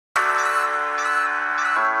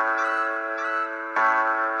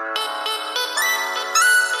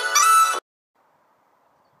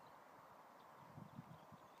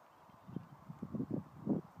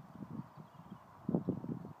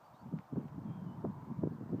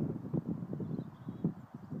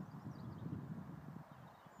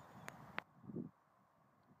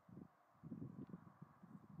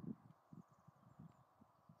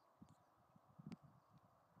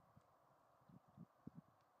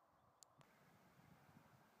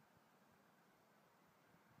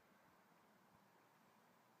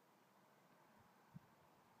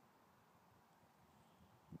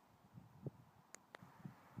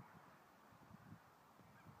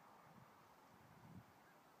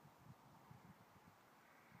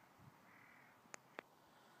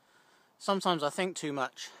sometimes I think too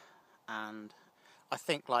much, and I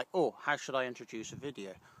think like, oh, how should I introduce a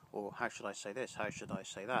video? Or how should I say this? How should I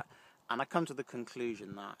say that? And I come to the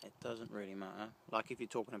conclusion that it doesn't really matter. Like if you're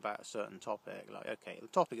talking about a certain topic, like, okay, the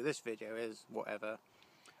topic of this video is whatever.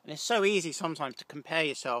 And it's so easy sometimes to compare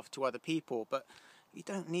yourself to other people, but you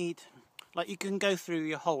don't need, like you can go through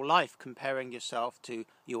your whole life comparing yourself to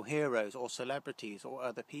your heroes or celebrities or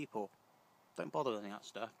other people. Don't bother with any of that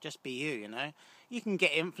stuff. Just be you, you know. You can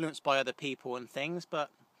get influenced by other people and things, but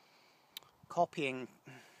copying,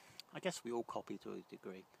 I guess we all copy to a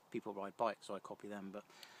degree. People ride bikes, so I copy them, but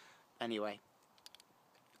anyway.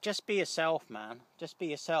 Just be yourself, man. Just be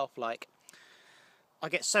yourself. Like, I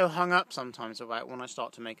get so hung up sometimes about when I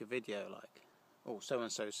start to make a video, like, oh,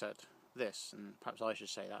 so-and-so said this, and perhaps I should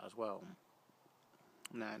say that as well.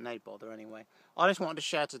 No bother anyway. I just wanted to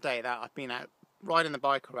share today that I've been out riding the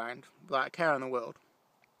bike around without a care in the world.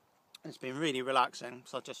 It's been really relaxing,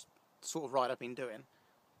 so I just sort of ride I've been doing.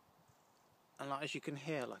 And like, as you can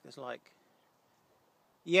hear, like there's like,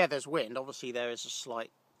 yeah, there's wind. Obviously there is a slight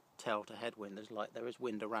tail to headwind. There is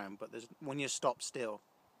wind around, but there's when you stop still,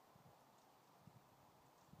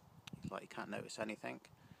 it's like you can't notice anything.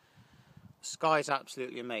 The sky's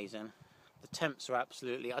absolutely amazing. The temps are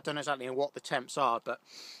absolutely, I don't know exactly what the temps are, but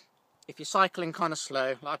if you're cycling kind of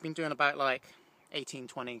slow, like I've been doing about like 18,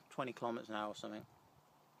 20 kilometers an hour or something,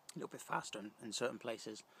 a little bit faster in certain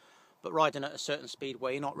places, but riding at a certain speed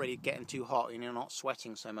where you're not really getting too hot and you're not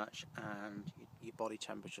sweating so much, and your body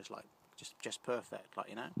temperature's like just perfect, like,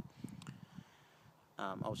 you know.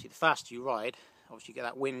 Obviously the faster you ride, obviously you get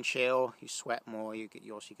that wind chill, you sweat more, you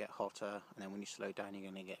also get hotter, and then when you slow down you're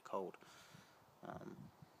going to get cold,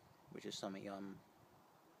 which is something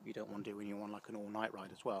you don't want to do when you're on like an all-night ride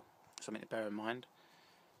as well. Something to bear in mind.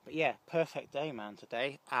 But yeah, perfect day, man,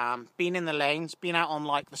 today. Been in the lanes, been out on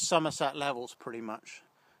like the Somerset levels pretty much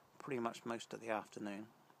most of the afternoon.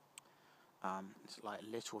 It's like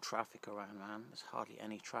little traffic around, man. There's hardly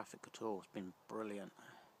any traffic at all. It's been brilliant.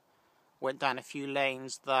 Went down a few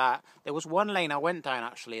lanes that, there was one lane I went down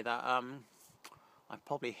actually that I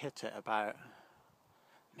probably hit it about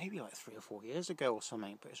maybe like 3 or 4 years ago or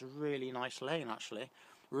something, but it's a really nice lane actually.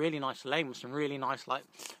 Really nice lane with some really nice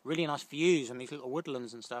views and these little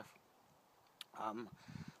woodlands and stuff.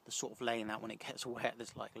 The sort of lane that when it gets wet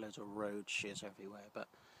there's like loads of road shiz everywhere, but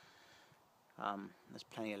there's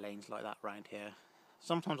plenty of lanes like that around here.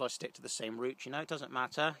 Sometimes I stick to the same route, you know, it doesn't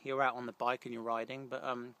matter. You're out on the bike and you're riding, but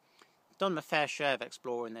done my fair share of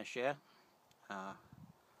exploring this year.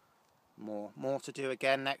 More to do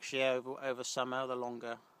again next year over summer, the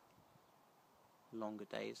longer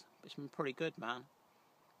days. But it's been pretty good, man.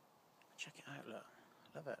 Check it out, look.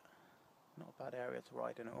 Love it. Not a bad area to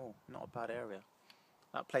ride in at all. Not a bad area.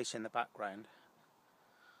 That place in the background.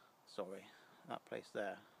 Sorry, that place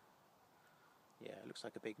there. Yeah, it looks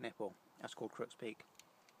like a big nipple. That's called Crooks Peak.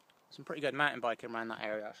 Some pretty good mountain biking around that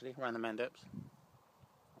area actually, around the Mendips.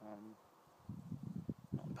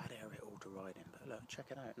 Not a bad area at all to ride in, but look, check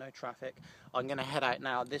it out. No traffic. I'm going to head out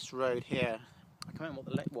now. This road here, I can't remember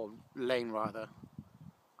what the lane rather.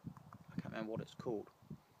 I can't remember what it's called.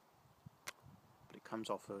 But it comes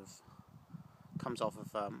off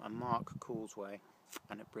of a Mark Causeway,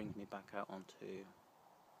 and it brings me back out onto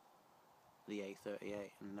the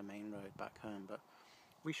A38 and the main road back home. But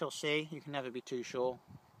we shall see. You can never be too sure.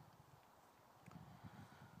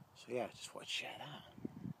 So yeah, just wanted to share that.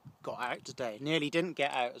 Got out today. Nearly didn't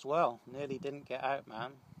get out as well. Nearly didn't get out,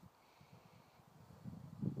 man.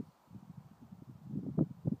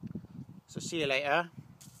 So see you later.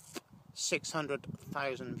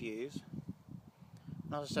 600,000 views.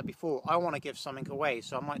 And as I said before, I want to give something away,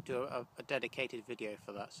 so I might do a dedicated video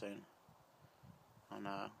for that soon. And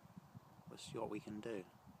we'll see what we can do.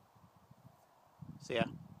 See ya.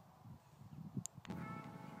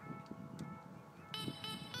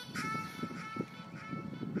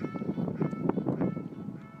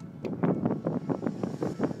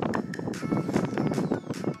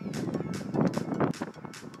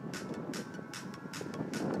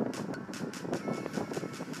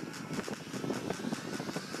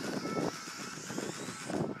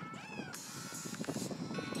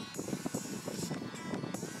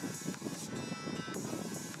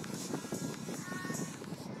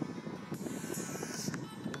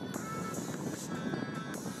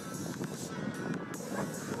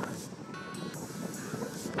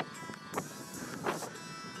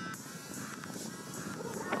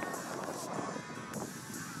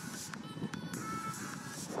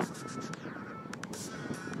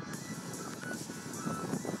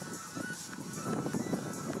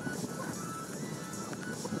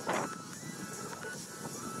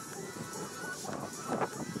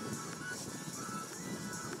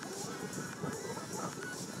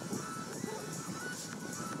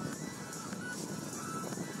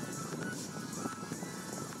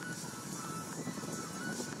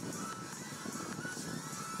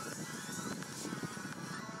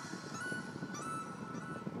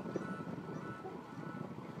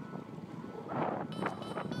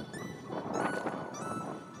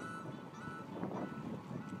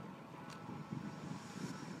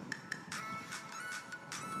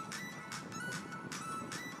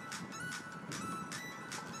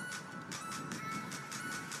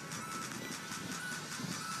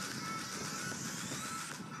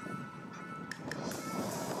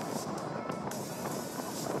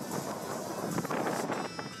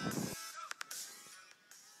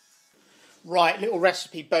 Right, little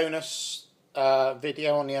recipe bonus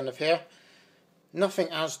video on the end of here. Nothing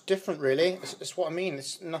as different really. It's what I mean.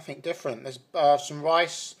 It's nothing different. There's some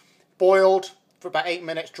rice boiled for about 8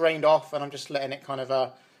 minutes, drained off, and I'm just letting it kind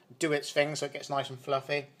of do its thing so it gets nice and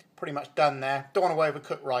fluffy. Pretty much done there. Don't want to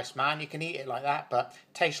overcook rice, man. You can eat it like that, but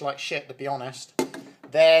tastes like shit, to be honest.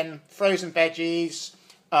 Then frozen veggies,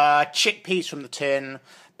 chickpeas from the tin.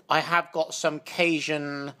 I have got some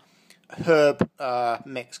Cajun herb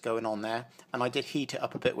mix going on there, and I did heat it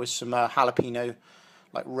up a bit with some jalapeno,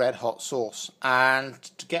 like red hot sauce. And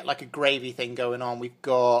to get like a gravy thing going on, we've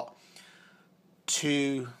got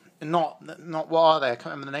two, not what are they? I can't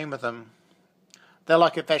remember the name of them. They're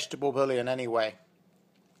like a vegetable bouillon anyway.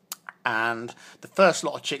 And the first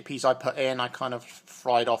lot of chickpeas I put in, I kind of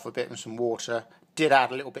fried off a bit in some water. Did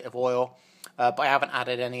add a little bit of oil, but I haven't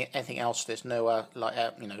added anything else. There's no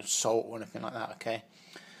salt or anything like that. Okay.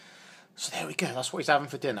 So there we go. That's what he's having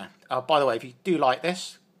for dinner. By the way, if you do like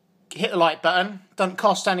this, hit the like button. Doesn't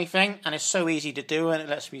cost anything, and it's so easy to do, and it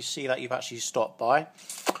lets me see that you've actually stopped by.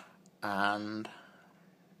 And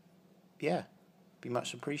yeah, be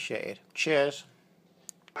much appreciated. Cheers.